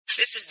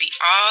This is the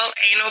All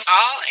Anal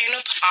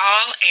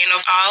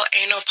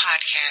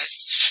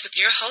podcast with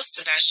your host,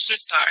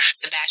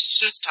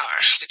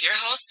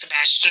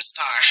 Sebastian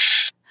Starr.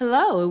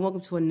 Hello, and welcome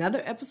to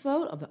another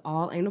episode of the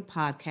All Anal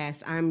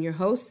podcast. I'm your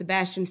host,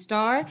 Sebastian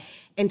Starr,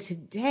 and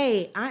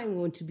today I am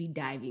going to be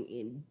diving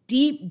in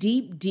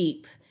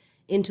deep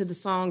into the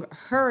song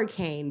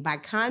Hurricane by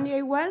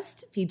Kanye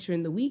West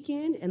featuring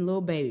TheWeeknd and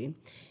Lil Baby.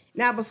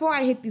 Now, before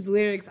I hit these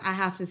lyrics, I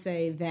have to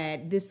say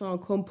that this song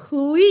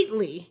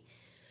completely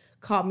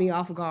caught me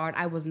off guard.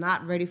 I was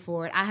not ready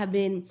for it. I have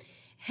been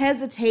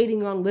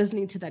hesitating on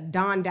listening to the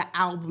Donda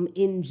album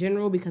in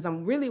general because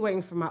I'm really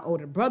waiting for my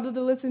older brother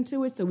to listen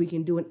to it so we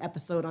can do an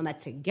episode on that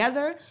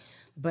together.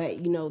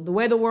 But, you know, the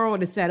way the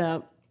world is set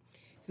up,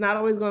 it's not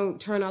always going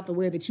to turn out the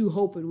way that you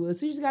hope it will.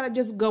 So you just got to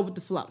just go with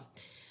the flow.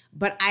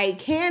 But I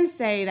can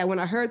say that when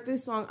I heard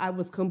this song, I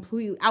was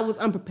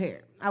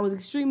unprepared. I was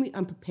extremely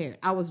unprepared.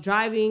 I was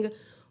driving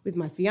with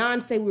my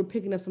fiance. We were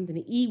picking up something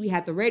to eat. We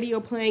had the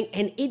radio playing,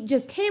 and it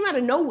just came out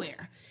of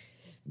nowhere.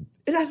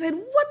 And I said,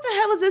 what the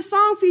hell is this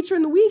song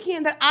featuring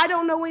TheWeeknd that I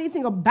don't know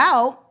anything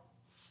about?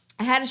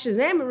 I had to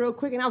Shazam it real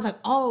quick, and I was like,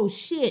 oh,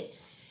 shit.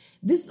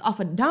 This is off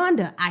of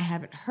Donda. I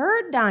haven't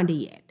heard Donda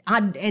yet.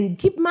 And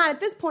keep in mind, at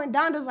this point,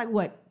 Donda's like,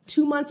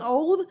 2 months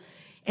old?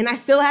 And I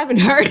still haven't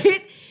heard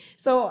it.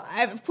 So,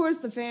 of course,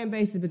 the fan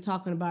base has been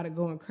talking about it,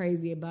 going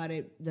crazy about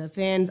it. The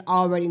fans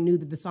already knew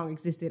that the song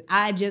existed.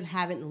 I just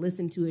haven't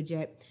listened to it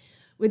yet.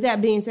 With that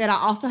being said, I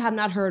also have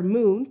not heard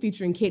Moon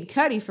featuring Kid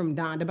Cudi from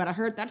Donda, but I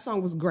heard that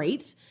song was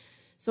great.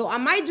 So I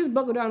might just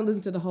buckle down and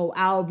listen to the whole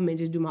album and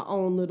just do my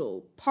own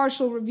little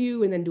partial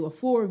review and then do a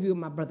full review with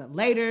my brother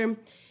later.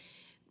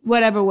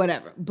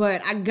 Whatever.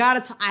 But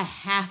I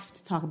have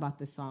to talk about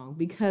this song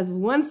because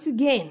once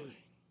again,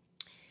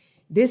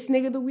 this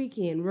nigga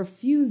TheWeeknd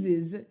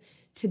refuses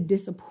to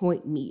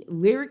disappoint me.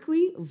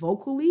 Lyrically,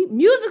 vocally,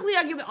 musically,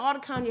 I give it all to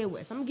Kanye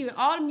West. I'm giving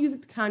all the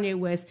music to Kanye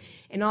West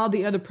and all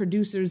the other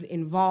producers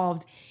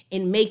involved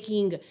in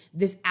making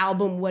this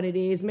album what it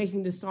is,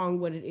 making this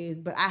song what it is.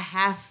 But I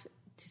have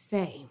to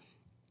say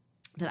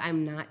that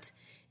I'm not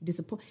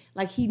disappointed.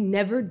 Like, he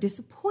never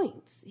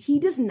disappoints. He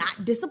does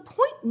not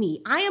disappoint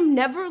me. I am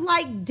never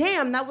like,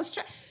 damn, that was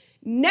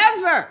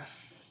never.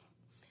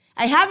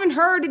 I haven't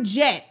heard it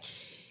yet.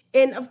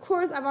 And of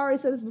course, I've already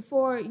said this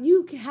before,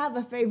 you can have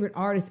a favorite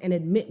artist and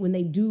admit when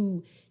they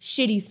do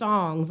shitty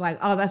songs, like,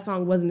 oh, that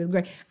song wasn't as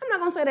great. I'm not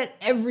going to say that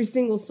every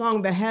single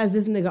song that has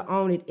this nigga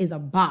on it is a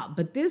bop,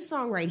 but this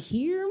song right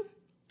here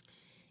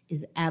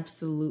is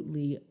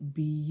absolutely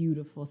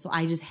beautiful. So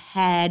I just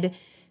had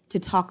to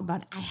talk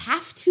about it. I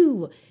have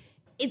to.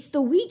 It's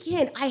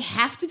TheWeeknd. I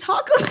have to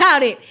talk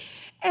about it.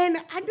 And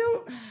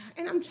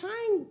I'm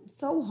trying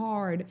so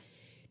hard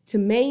to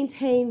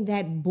maintain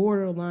that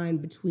borderline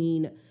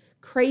between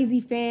crazy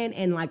fan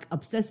and like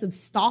obsessive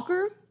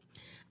stalker.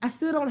 I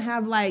still don't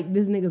have like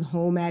this nigga's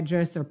home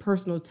address or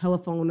personal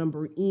telephone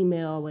number,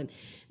 email, and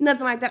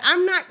nothing like that.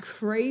 I'm not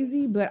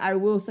crazy, but I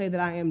will say that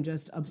I am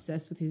just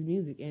obsessed with his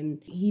music and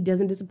he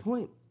doesn't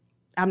disappoint.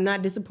 I'm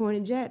not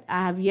disappointed yet.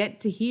 I have yet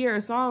to hear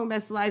a song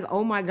that's like,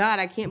 oh my God,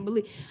 I can't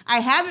believe.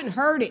 I haven't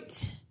heard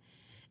it.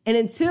 And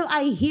until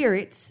I hear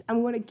it,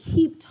 I'm going to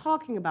keep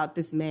talking about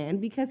this man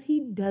because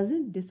he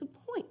doesn't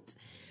disappoint.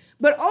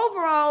 But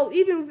overall,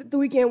 even if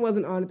TheWeeknd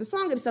wasn't on it, the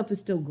song itself is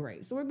still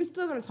great. So we're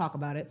still going to talk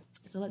about it.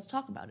 So let's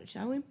talk about it,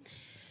 shall we?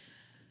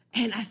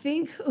 And I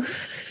think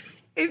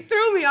it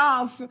threw me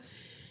off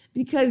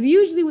because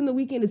usually when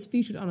TheWeeknd is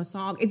featured on a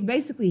song, it's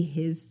basically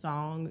his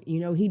song. You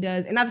know, he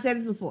does, and I've said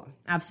this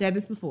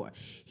before.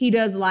 He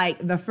does like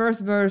the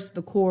first verse,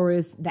 the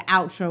chorus, the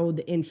outro,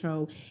 the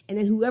intro, and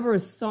then whoever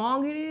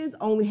song it is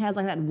only has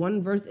like that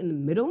one verse in the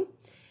middle.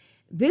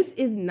 This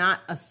is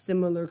not a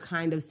similar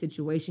kind of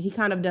situation. He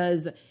kind of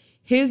does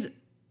his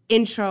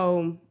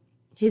intro,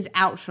 his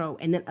outro,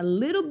 and then a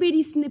little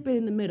bitty snippet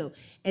in the middle.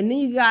 And then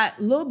you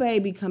got Lil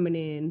Baby coming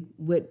in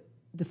with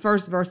the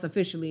first verse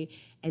officially,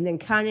 and then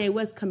Kanye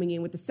West coming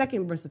in with the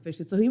second verse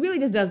officially. So he really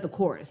just does the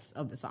chorus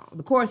of the song,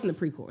 the chorus and the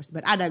pre-chorus,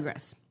 but I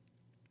digress.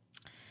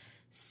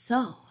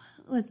 So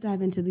let's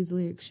dive into these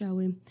lyrics, shall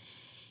we?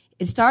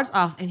 It starts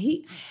off, and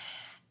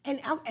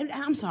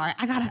I'm sorry,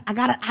 I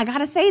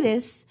gotta say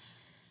this.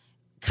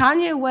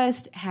 Kanye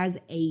West has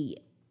a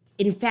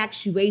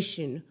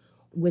infatuation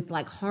with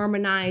like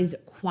harmonized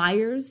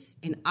choirs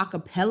and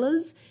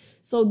acapellas.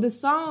 So the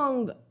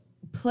song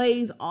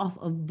plays off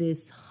of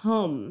this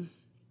hum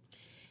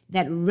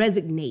that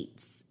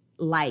resonates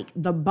like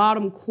the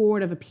bottom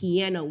chord of a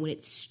piano when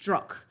it's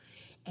struck.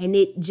 And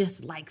it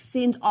just like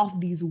sends off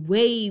these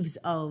waves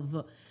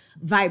of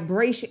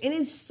vibration. And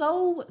it's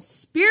so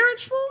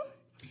spiritual.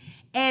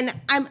 And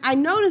I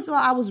noticed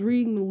while I was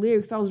reading the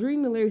lyrics and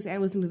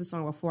listening to the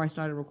song before I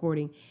started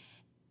recording,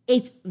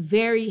 it's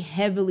very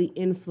heavily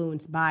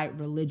influenced by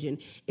religion.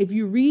 If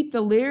you read the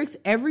lyrics,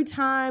 every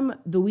time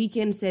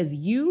TheWeeknd says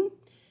you,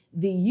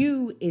 the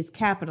you is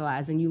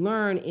capitalized. And you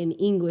learn in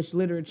English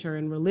literature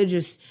and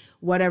religious,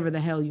 whatever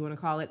the hell you want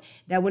to call it,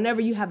 that whenever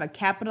you have a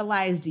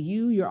capitalized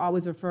you, you're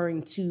always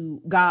referring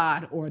to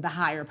God or the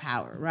higher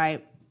power,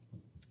 right?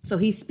 So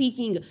he's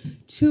speaking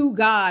to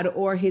God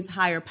or his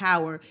higher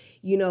power,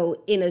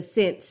 in a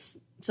sense.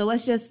 So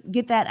let's just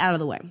get that out of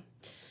the way.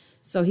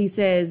 So he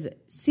says,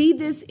 see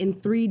this in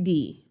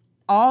 3D.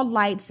 All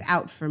lights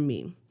out for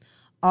me.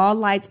 All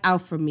lights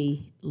out for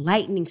me.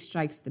 Lightning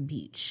strikes the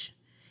beach.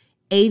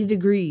 80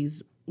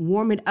 degrees.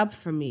 Warm it up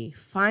for me.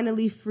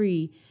 Finally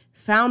free.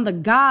 Found the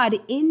God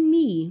in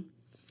me.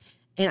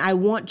 And I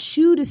want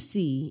you to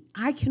see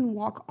I can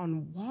walk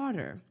on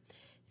water.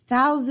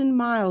 1,000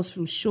 miles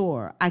from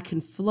shore, I can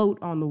float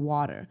on the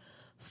water.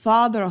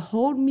 Father,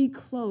 hold me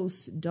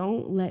close.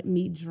 Don't let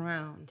me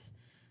drown.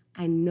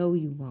 I know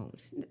you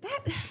won't.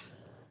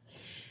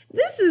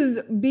 This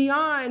is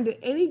beyond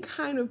any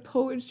kind of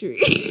poetry.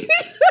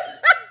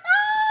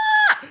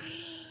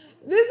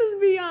 This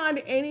is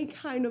beyond any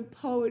kind of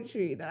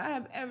poetry that I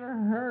have ever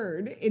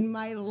heard in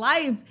my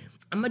life.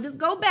 I'm going to just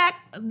go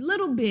back a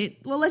little bit.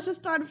 Well, let's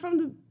just start from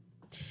the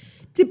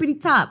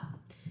tippity top.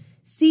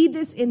 See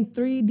this in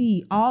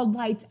 3D. All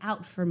lights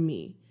out for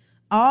me.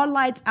 All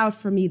lights out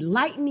for me.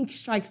 Lightning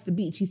strikes the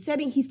beach. He's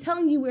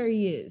telling you where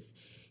he is.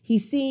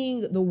 He's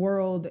seeing the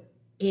world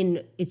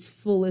in its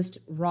fullest,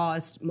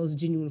 rawest, most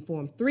genuine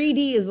form.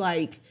 3D is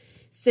like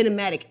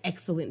cinematic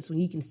excellence when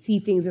you can see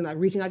things and like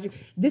reaching out.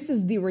 This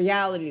is the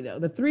reality though.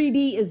 The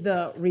 3D is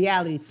the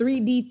reality.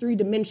 3D,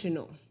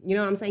 three-dimensional. You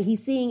know what I'm saying?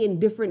 He's seeing in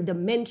different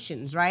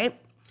dimensions, right?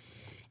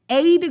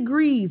 80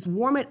 degrees,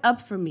 warm it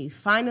up for me.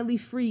 Finally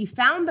free.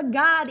 Found the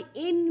God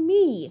in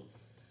me.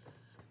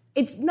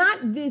 It's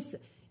not this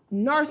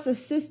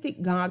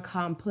narcissistic God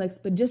complex,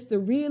 but just the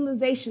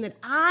realization that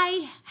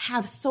I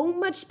have so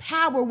much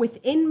power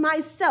within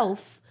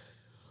myself,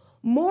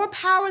 more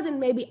power than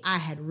maybe I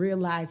had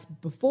realized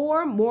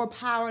before, more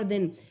power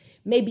than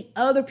maybe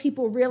other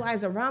people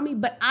realize around me,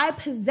 but I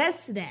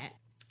possess that.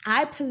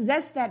 I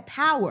possess that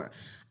power.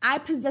 I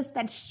possess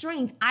that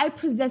strength. I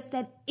possess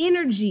that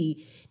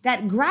energy,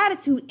 that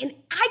gratitude, and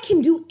I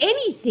can do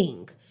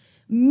anything.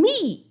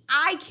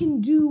 I can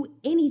do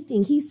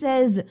anything. He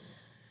says,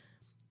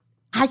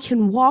 I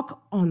can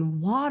walk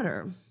on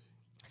water.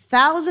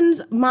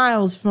 1,000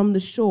 miles from the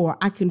shore,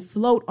 I can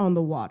float on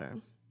the water.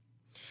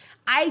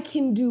 I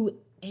can do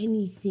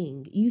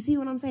anything. You see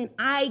what I'm saying?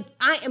 I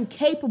am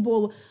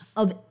capable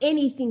of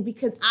anything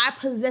because I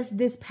possess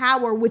this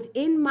power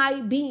within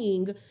my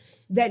being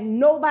that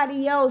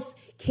nobody else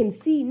can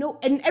see.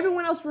 And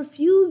everyone else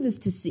refuses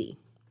to see.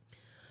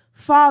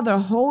 Father,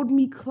 hold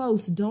me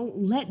close. Don't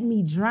let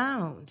me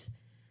drown.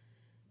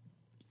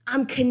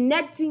 I'm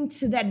connecting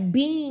to that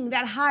being,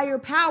 that higher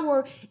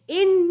power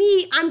in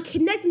me. I'm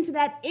connecting to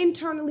that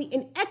internally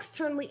and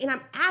externally, and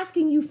I'm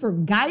asking you for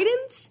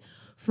guidance,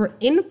 for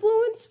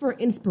influence, for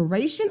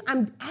inspiration.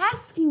 I'm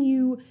asking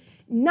you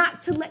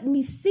not to let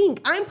me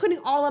sink. I'm putting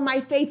all of my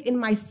faith in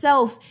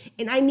myself,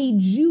 and I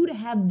need you to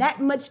have that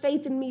much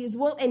faith in me as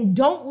well, and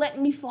don't let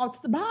me fall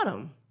to the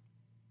bottom.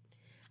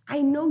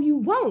 I know you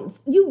won't.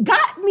 You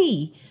got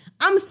me.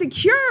 I'm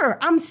secure.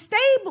 I'm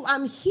stable.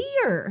 I'm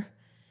here.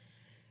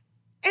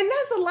 And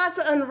that's a lot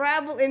to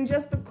unravel in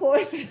just the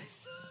chorus of the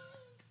song.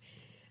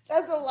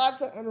 That's a lot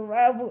to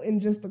unravel in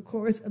just the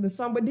chorus of the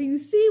song. But do you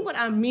see what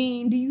I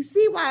mean? Do you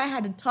see why I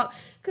had to talk?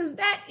 Because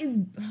that is,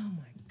 oh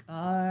my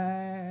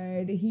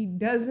God, he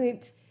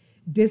doesn't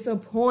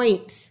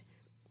disappoint.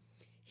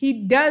 He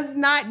does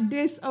not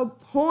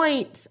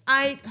disappoint.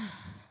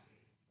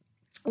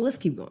 Let's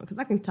keep going because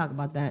I can talk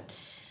about that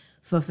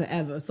for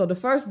forever. So the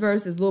first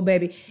verse is Lil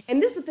Baby. And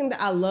this is the thing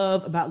that I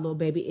love about Lil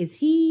Baby is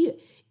he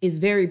is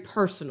very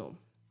personal.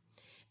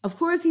 Of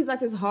course, he's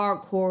like this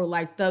hardcore,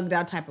 like thugged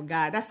out type of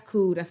guy. That's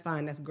cool. That's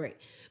fine. That's great.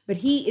 But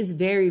he is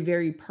very,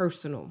 very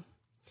personal.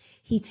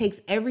 He takes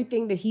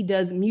everything that he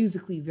does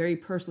musically very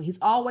personally. He's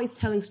always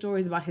telling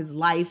stories about his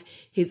life,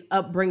 his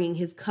upbringing,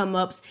 his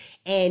come-ups.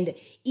 And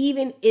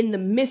even in the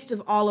midst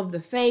of all of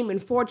the fame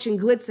and fortune,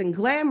 glitz and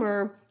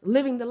glamour,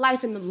 living the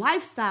life and the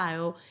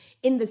lifestyle,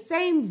 in the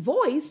same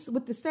voice,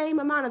 with the same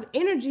amount of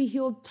energy,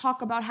 he'll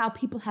talk about how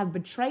people have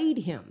betrayed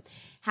him,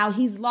 how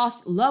he's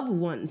lost loved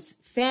ones,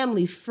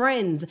 family,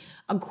 friends,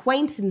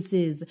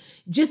 acquaintances,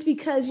 just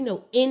because,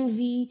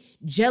 envy,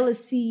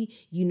 jealousy,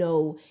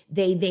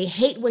 they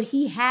hate what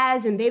he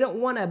has and they don't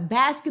want to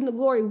bask in the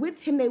glory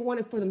with him. They want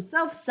it for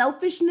themselves.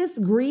 Selfishness,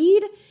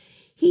 greed.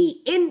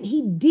 He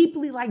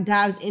deeply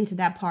dives into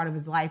that part of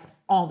his life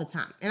all the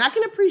time. And I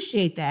can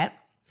appreciate that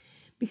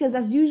because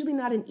that's usually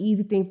not an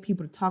easy thing for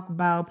people to talk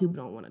about. People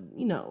don't want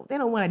to, they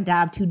don't want to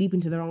dive too deep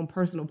into their own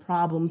personal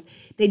problems.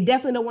 They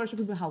definitely don't want to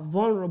show people how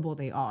vulnerable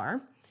they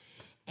are.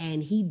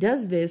 And he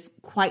does this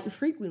quite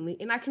frequently,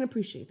 and I can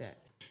appreciate that.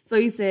 So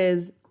he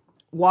says,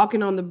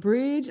 walking on the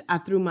bridge, I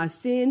threw my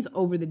sins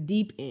over the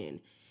deep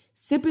end.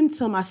 Sipping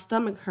till my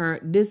stomach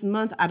hurt. This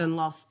month, I done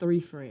lost 3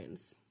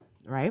 friends,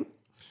 right?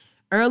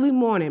 Early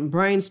morning,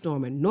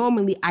 brainstorming.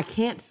 Normally, I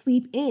can't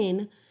sleep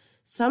in.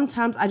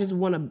 Sometimes I just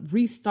want to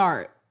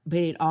restart. But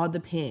it all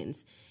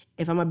depends.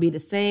 If I'm going to be the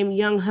same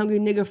young, hungry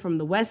nigga from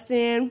the West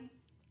End,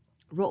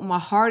 wrote my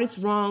hardest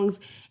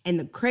wrongs, and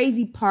the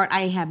crazy part,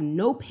 I ain't have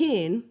no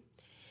pen.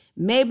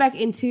 Maybach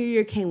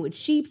interior came with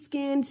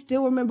sheepskin.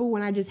 Still remember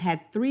when I just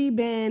had 3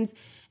 bands.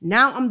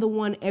 Now I'm the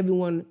one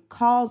everyone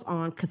calls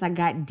on because I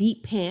got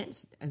deep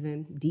pants, as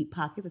in deep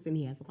pockets, as in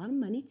he has a lot of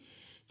money,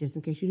 just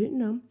in case you didn't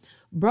know.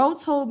 Bro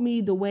told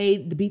me the way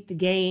to beat the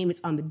game is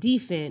on the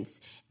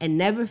defense and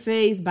never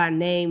fazed by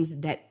names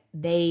that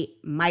they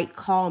might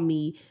call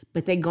me,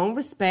 but they gon'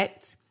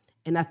 respect.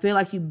 And I feel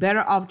like you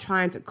better off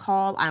trying to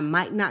call. I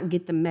might not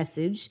get the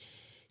message.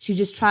 She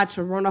just tried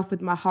to run off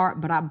with my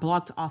heart, but I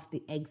blocked off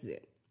the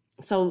exit.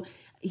 So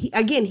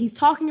he's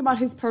talking about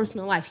his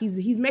personal life.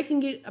 He's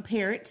making it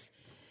apparent.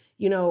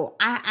 You know,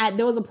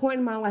 there was a point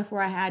in my life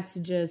where I had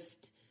to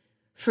just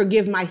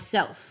forgive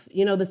myself.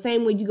 You know, the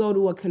same way you go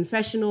to a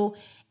confessional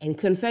and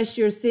confess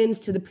your sins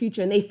to the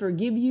preacher and they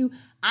forgive you.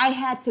 I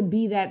had to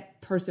be that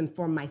person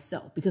for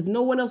myself because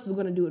no one else was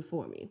going to do it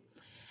for me.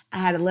 I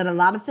had to let a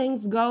lot of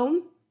things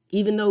go,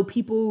 even though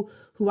people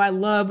who I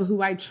love,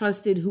 who I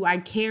trusted, who I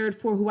cared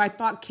for, who I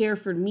thought cared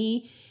for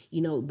me,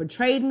 you know,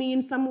 betrayed me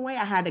in some way.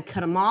 I had to cut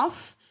them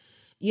off.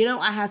 You know,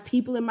 I have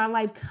people in my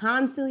life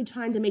constantly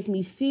trying to make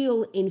me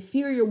feel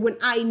inferior when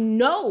I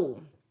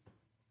know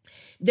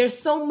there's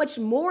so much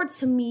more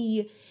to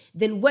me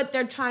than what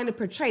they're trying to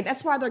portray.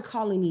 That's why they're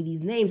calling me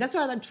these names. That's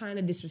why they're trying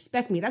to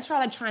disrespect me. That's why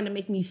they're trying to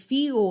make me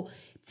feel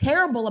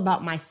terrible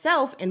about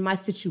myself and my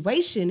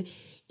situation,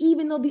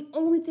 even though the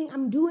only thing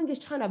I'm doing is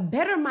trying to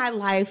better my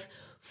life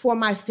for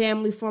my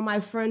family, for my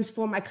friends,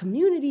 for my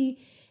community.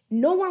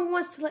 No one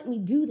wants to let me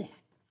do that.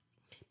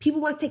 People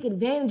want to take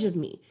advantage of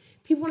me.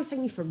 People want to take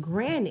me for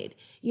granted.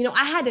 You know,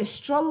 I had to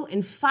struggle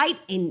and fight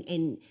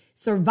and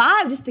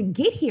survive just to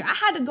get here. I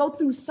had to go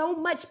through so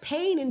much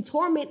pain and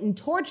torment and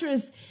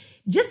tortures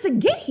just to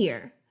get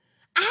here.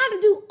 I had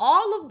to do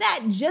all of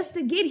that just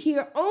to get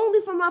here, only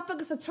for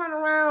motherfuckers to turn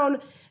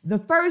around the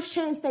first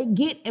chance they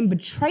get and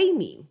betray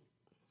me.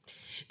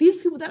 These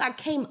people that I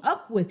came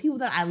up with, people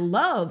that I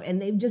love,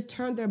 and they've just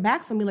turned their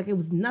backs on me like it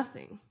was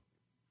nothing.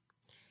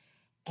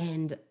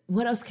 And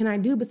what else can I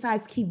do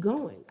besides keep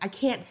going? I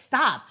can't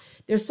stop.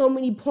 There's so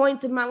many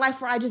points in my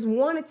life where I just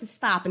wanted to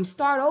stop and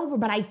start over,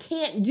 but I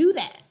can't do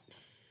that.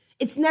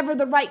 It's never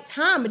the right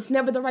time. It's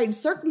never the right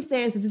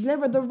circumstances. It's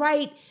never the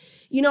right,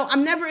 you know,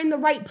 I'm never in the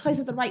right place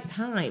at the right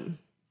time.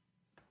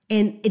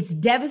 And it's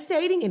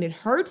devastating and it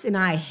hurts and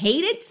I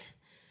hate it.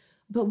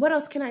 But what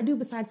else can I do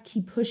besides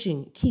keep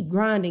pushing, keep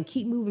grinding,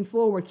 keep moving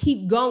forward,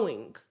 keep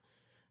going,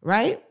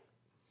 right?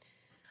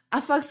 I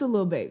fucks with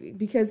Lil Baby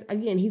because,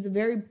 again, he's a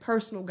very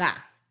personal guy.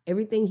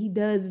 Everything he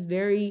does is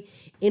very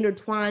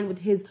intertwined with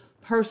his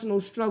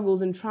personal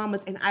struggles and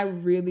traumas, and I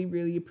really,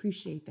 really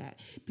appreciate that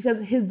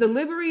because his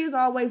delivery is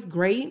always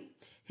great.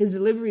 His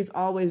delivery is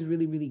always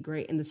really, really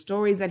great, and the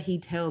stories that he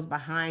tells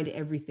behind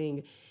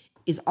everything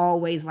is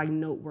always, like,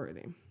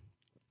 noteworthy.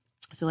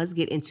 So let's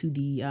get into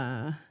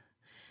the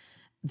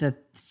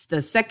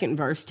second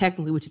verse,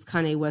 technically, which is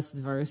Kanye West's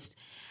verse.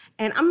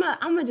 And I'm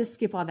gonna just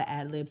skip all the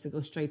ad-libs and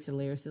go straight to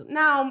lyrics.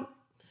 Now,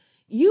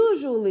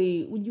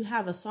 usually when you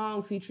have a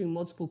song featuring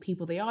multiple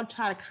people, they all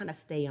try to kind of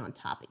stay on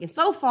topic. And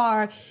so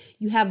far,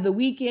 you have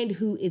TheWeeknd,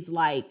 who is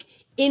like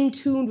in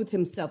tune with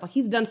himself. Like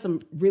he's done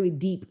some really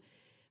deep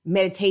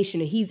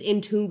meditation and he's in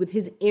tune with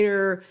his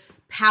inner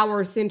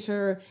power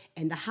center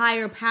and the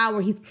higher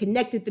power. He's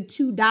connected the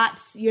 2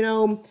 dots, you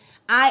know.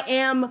 I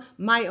am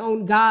my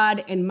own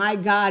God and my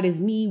God is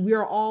me. We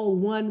are all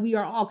one. We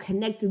are all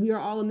connected. We are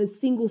all in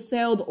this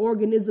single-celled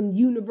organism,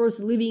 universe,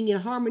 living in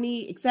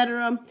harmony,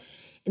 etc.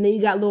 And then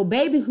you got Lil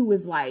Baby, who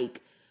is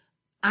like,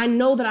 I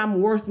know that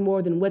I'm worth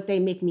more than what they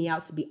make me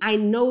out to be. I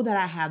know that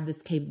I have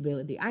this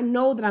capability. I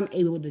know that I'm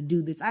able to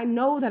do this. I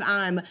know that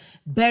I'm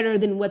better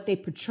than what they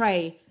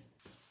portray.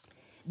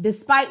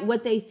 Despite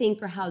what they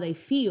think or how they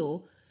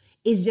feel,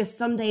 it's just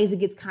some days it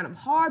gets kind of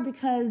hard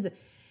because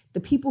the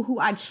people who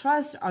I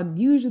trust are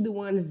usually the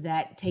ones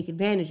that take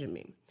advantage of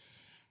me.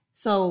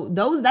 So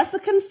that's the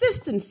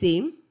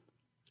consistency,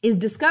 is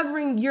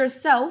discovering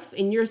yourself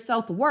and your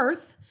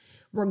self-worth,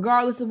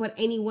 regardless of what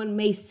anyone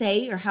may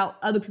say or how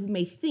other people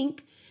may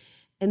think.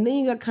 And then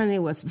you got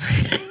Kanye West,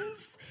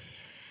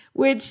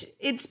 which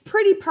it's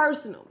pretty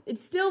personal.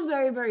 It's still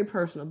very, very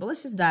personal, but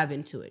let's just dive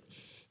into it.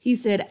 He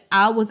said,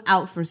 I was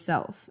out for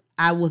self.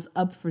 I was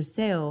up for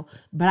sale,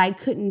 but I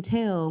couldn't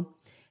tell.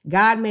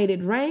 God made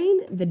it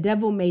rain, the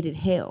devil made it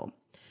hell.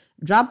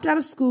 Dropped out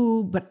of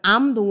school, but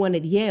I'm the one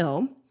at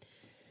Yale.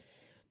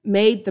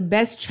 Made the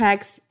best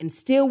tracks and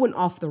still went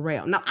off the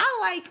rail. Now,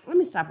 let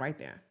me stop right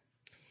there.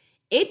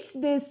 It's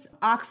this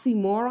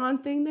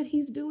oxymoron thing that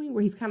he's doing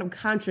where he's kind of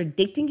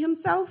contradicting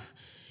himself.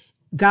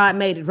 God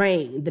made it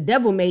rain, the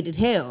devil made it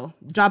hell.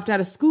 Dropped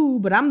out of school,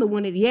 but I'm the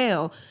one at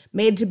Yale.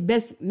 Made the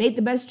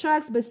best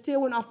tracks, but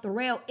still went off the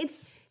rail. It's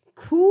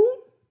cool.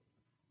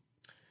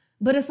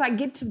 But it's like,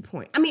 get to the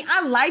point. I mean,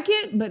 I like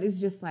it, but it's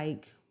just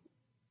like,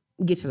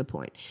 get to the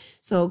point.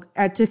 So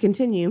to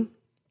continue,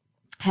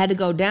 had to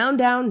go down,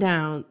 down,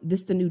 down.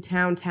 This the new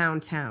town, town,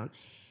 town.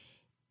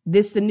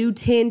 This the new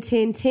 10,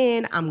 10,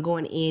 10. I'm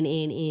going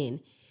in.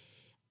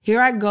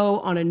 Here I go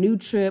on a new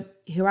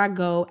trip. Here I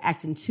go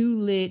acting too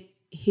lit.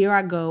 Here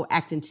I go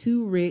acting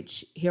too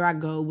rich. Here I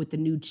go with the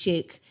new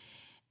chick.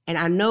 And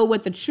I know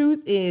what the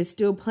truth is,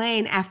 still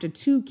playing after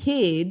 2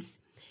 kids.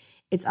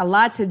 It's a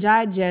lot to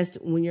digest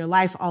when your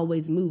life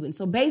always moving.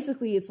 So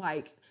basically it's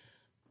like,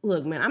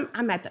 look, man,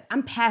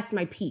 I'm past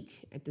my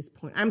peak at this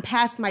point. I'm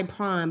past my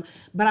prime,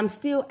 but I'm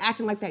still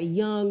acting like that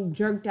young,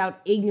 jerked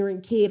out,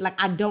 ignorant kid. Like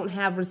I don't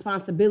have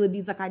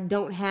responsibilities. Like I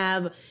don't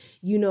have,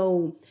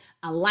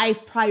 a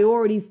life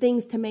priorities,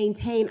 things to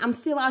maintain. I'm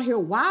still out here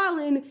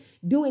wilding,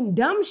 doing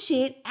dumb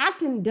shit,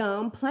 acting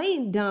dumb,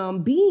 playing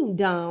dumb, being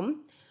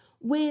dumb,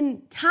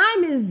 when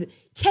time is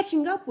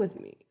catching up with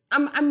me.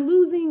 I'm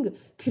losing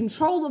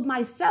control of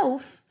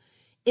myself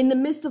in the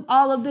midst of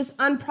all of this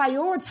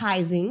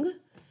unprioritizing.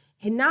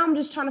 And now I'm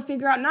just trying to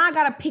figure out, now I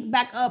got to pick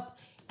back up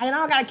and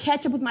now I got to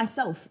catch up with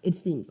myself, it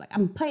seems like.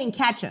 I'm playing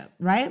catch up,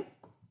 right?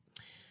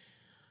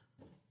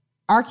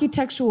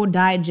 Architectural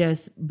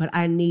Digest, but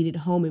I needed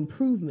home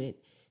improvement.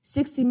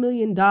 $60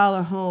 million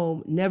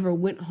home, never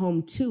went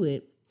home to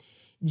it.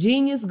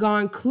 Genius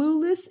gone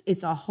clueless,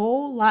 it's a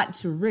whole lot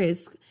to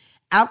risk.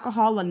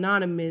 Alcohol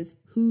Anonymous,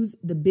 who's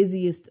the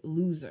busiest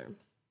loser?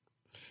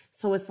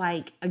 So it's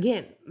like,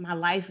 again, my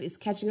life is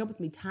catching up with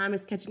me. Time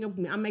is catching up with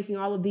me. I'm making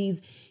all of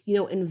these,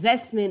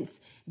 investments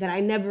that I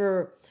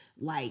never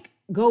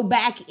go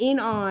back in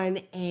on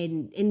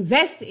and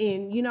invest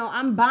in.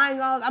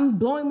 I'm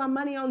blowing my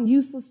money on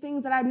useless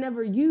things that I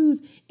never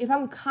use. If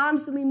I'm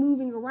constantly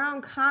moving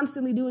around,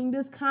 constantly doing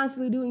this,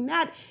 constantly doing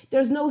that,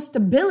 there's no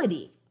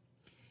stability.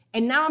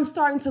 And now I'm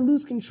starting to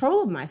lose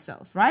control of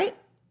myself, right?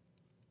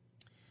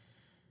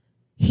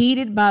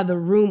 Heated by the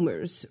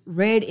rumors,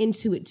 read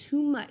into it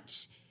too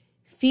much.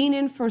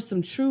 Fiending for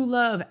some true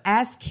love.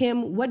 Ask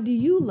him, what do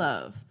you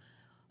love?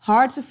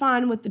 Hard to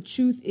find what the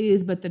truth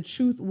is, but the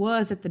truth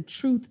was that the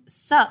truth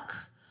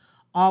suck.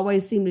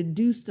 Always seemed to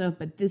do stuff,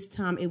 but this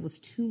time it was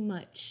too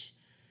much.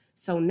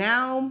 So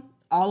now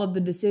all of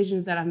the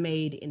decisions that I've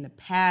made in the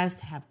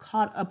past have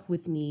caught up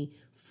with me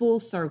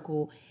full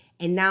circle,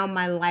 and now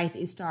my life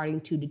is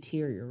starting to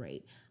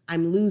deteriorate.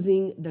 I'm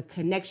losing the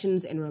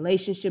connections and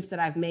relationships that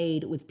I've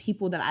made with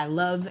people that I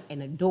love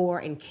and adore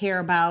and care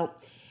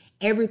about.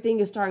 Everything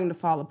is starting to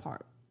fall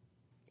apart.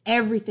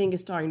 Everything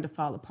is starting to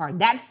fall apart.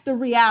 That's the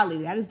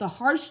reality. That is the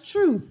harsh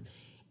truth.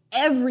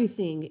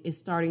 Everything is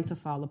starting to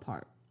fall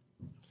apart.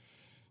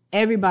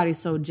 Everybody's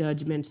so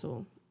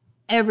judgmental.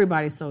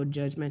 Everybody's so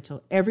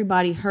judgmental.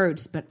 Everybody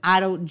hurts, but I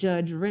don't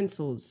judge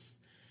rentals.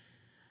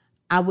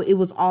 It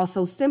was all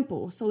so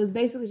simple. So it's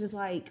basically just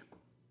like,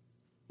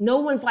 no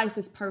one's life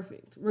is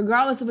perfect,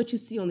 regardless of what you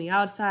see on the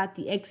outside,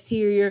 the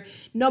exterior,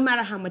 no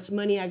matter how much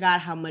money I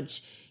got, how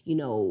much,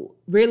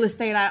 real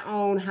estate I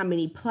own, how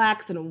many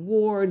plaques and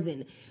awards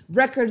and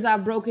records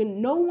I've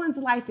broken. No one's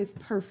life is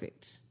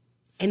perfect.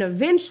 And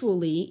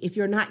eventually, if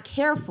you're not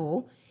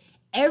careful,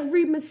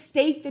 every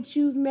mistake that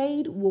you've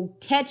made will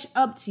catch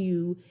up to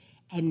you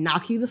and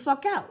knock you the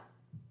fuck out.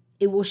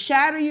 It will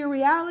shatter your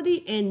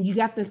reality and you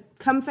got to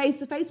come face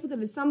to face with it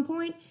at some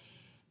point.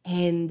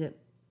 And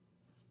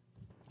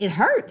it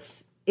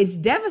hurts. It's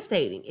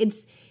devastating.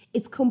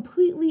 It's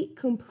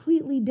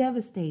completely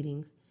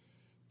devastating.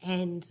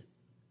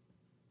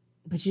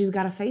 But you just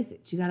gotta face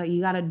it. You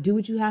gotta do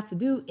what you have to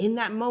do in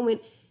that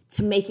moment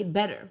to make it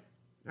better,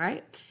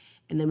 right?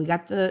 And then we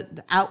got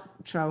the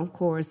outro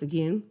chorus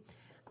again.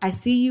 I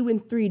see you in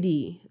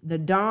 3D. The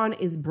dawn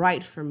is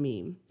bright for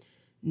me.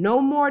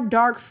 No more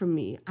dark for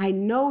me. I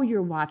know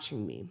you're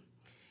watching me.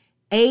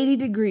 80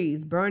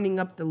 degrees, burning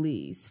up the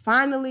leaves.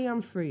 Finally,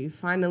 I'm free.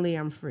 Finally,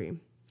 I'm free.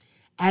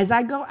 As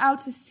I go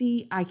out to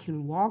sea, I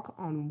can walk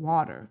on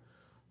water.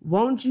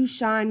 Won't you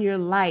shine your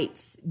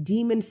lights?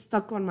 Demon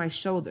stuck on my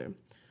shoulder.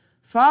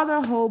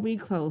 Father, hold me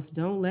close.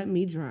 Don't let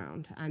me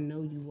drown. I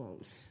know you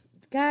won't.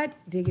 God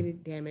diggity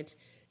damn it.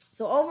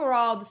 So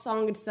overall, the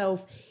song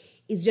itself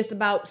is just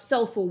about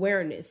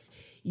self-awareness.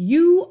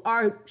 You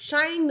are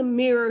shining the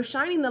mirror,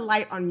 shining the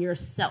light on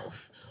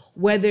yourself.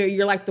 Whether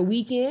you're like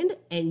TheWeeknd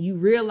and you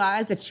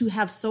realize that you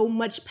have so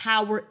much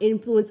power,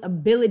 influence,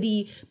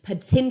 ability,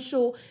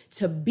 potential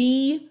to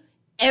be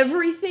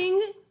everything.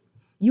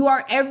 You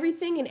are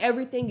everything and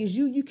everything is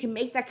you. You can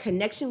make that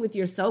connection with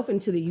yourself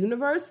and to the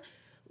universe.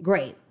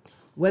 Great.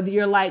 Whether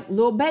you're like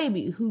Lil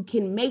Baby, who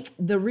can make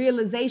the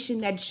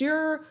realization that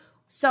your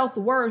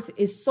self-worth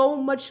is so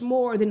much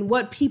more than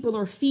what people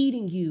are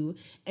feeding you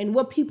and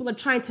what people are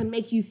trying to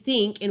make you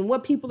think and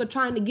what people are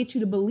trying to get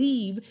you to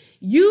believe.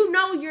 You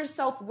know your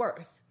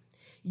self-worth.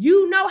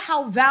 You know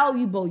how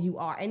valuable you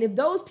are. And if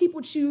those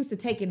people choose to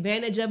take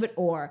advantage of it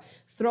or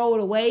throw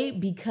it away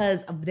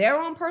because of their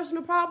own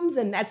personal problems,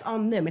 then that's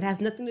on them. It has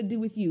nothing to do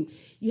with you.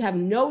 You have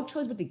no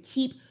choice but to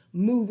keep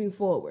moving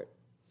forward.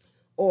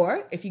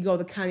 Or if you go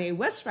the Kanye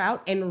West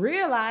route and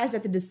realize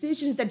that the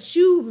decisions that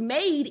you've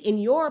made in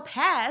your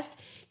past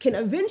can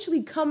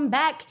eventually come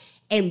back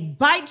and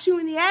bite you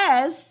in the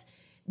ass,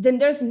 then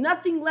there's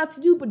nothing left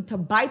to do but to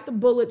bite the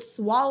bullet,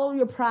 swallow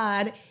your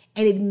pride,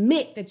 and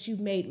admit that you've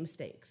made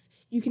mistakes.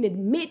 You can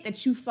admit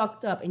that you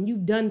fucked up and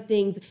you've done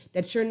things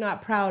that you're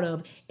not proud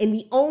of. And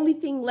the only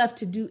thing left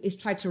to do is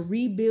try to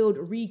rebuild,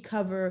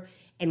 recover,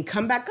 and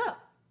come back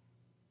up.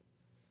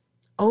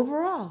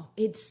 Overall,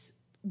 it's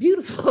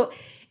beautiful.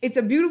 It's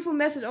a beautiful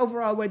message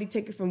overall, whether you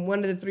take it from one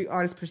of the three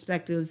artists'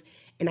 perspectives.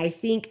 And I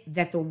think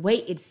that the way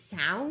it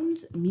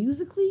sounds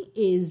musically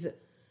is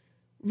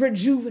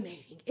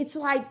rejuvenating. It's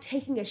like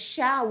taking a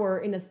shower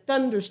in a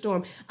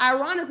thunderstorm.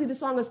 Ironically, the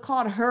song is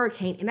called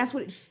Hurricane, and that's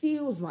what it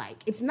feels like.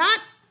 It's not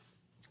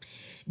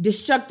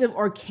destructive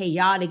or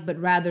chaotic, but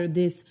rather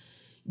this,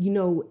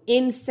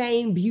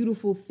 insane,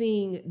 beautiful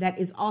thing that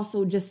is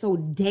also just so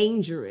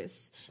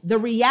dangerous. The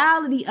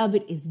reality of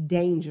it is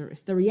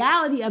dangerous. The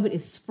reality of it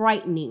is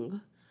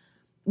frightening.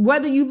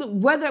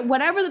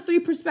 Whatever the three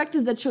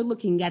perspectives that you're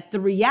looking at, the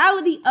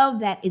reality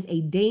of that is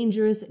a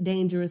dangerous,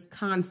 dangerous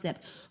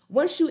concept.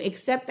 Once you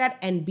accept that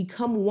and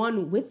become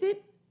one with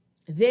it,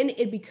 then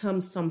it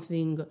becomes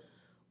something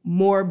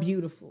more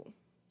beautiful.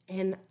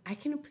 And I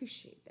can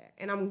appreciate that.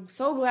 And I'm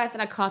so glad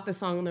that I caught the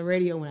song on the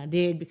radio when I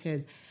did,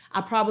 because I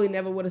probably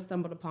never would have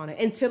stumbled upon it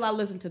until I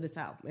listened to this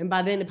album. And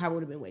by then, it probably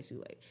would have been way too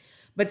late.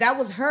 But that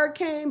was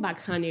Hurricane by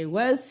Kanye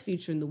West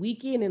featuring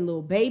TheWeeknd and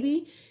Lil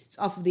Baby. It's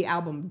off of the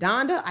album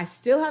Donda. I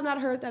still have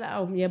not heard that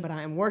album yet, but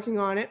I am working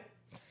on it.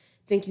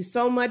 Thank you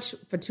so much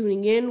for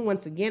tuning in.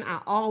 Once again,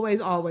 I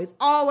always, always,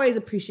 always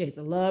appreciate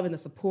the love and the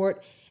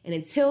support. And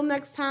until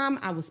next time,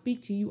 I will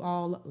speak to you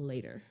all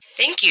later.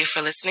 Thank you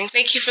for listening.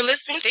 Thank you for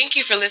listening. Thank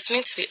you for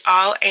listening to the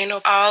All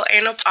Anal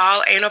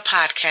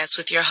Podcast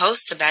with your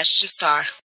host, Sebastian Starr.